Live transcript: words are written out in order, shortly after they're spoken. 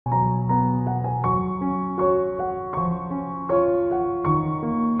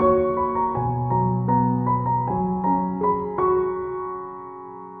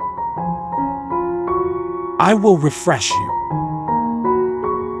I will refresh you.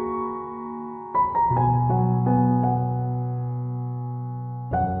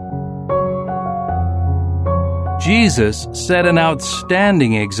 Jesus set an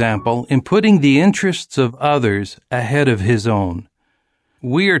outstanding example in putting the interests of others ahead of his own.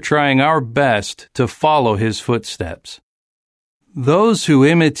 We are trying our best to follow his footsteps. Those who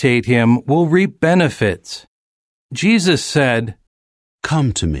imitate him will reap benefits. Jesus said,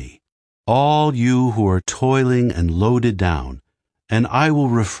 "Come to me, all you who are toiling and loaded down, and I will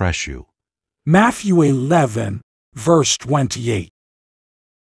refresh you." Matthew 11, verse 28.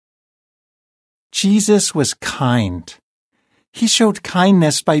 Jesus was kind. He showed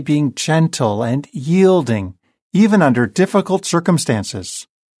kindness by being gentle and yielding, even under difficult circumstances.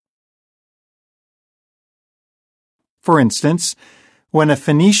 For instance, when a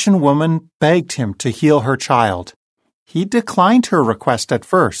Phoenician woman begged him to heal her child, he declined her request at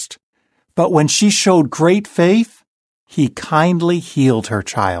first, but when she showed great faith, he kindly healed her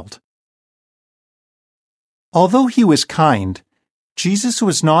child. Although he was kind, Jesus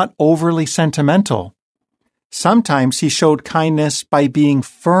was not overly sentimental. Sometimes he showed kindness by being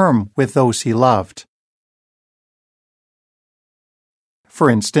firm with those he loved. For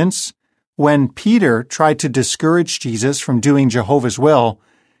instance, when Peter tried to discourage Jesus from doing Jehovah's will,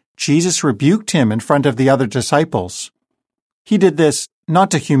 Jesus rebuked him in front of the other disciples. He did this not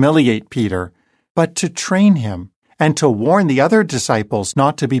to humiliate Peter, but to train him and to warn the other disciples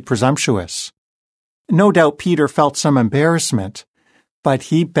not to be presumptuous. No doubt Peter felt some embarrassment, but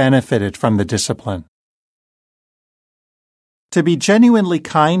he benefited from the discipline. To be genuinely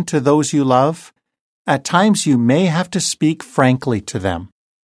kind to those you love, at times you may have to speak frankly to them.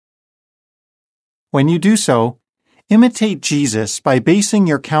 When you do so, imitate Jesus by basing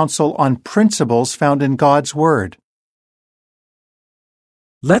your counsel on principles found in God's Word.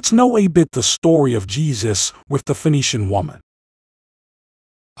 Let's know a bit the story of Jesus with the Phoenician woman.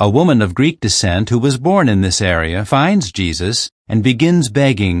 A woman of Greek descent who was born in this area finds Jesus and begins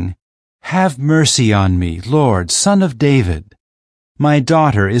begging, "Have mercy on me, Lord, Son of David. My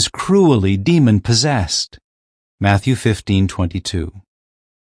daughter is cruelly demon-possessed." Matthew 15:22.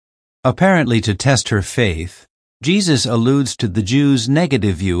 Apparently to test her faith, Jesus alludes to the Jews'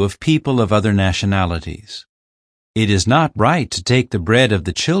 negative view of people of other nationalities. It is not right to take the bread of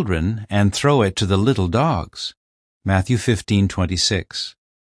the children and throw it to the little dogs. Matthew 15:26.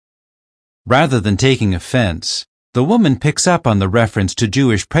 Rather than taking offense, the woman picks up on the reference to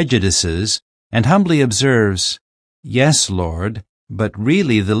Jewish prejudices and humbly observes, "Yes, Lord, but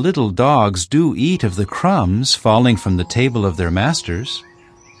really the little dogs do eat of the crumbs falling from the table of their masters."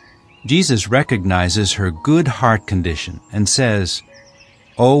 Jesus recognizes her good heart condition and says,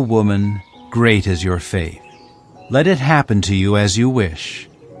 "O woman, great is your faith. Let it happen to you as you wish."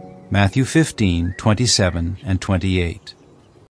 Matthew 15:27 and 28.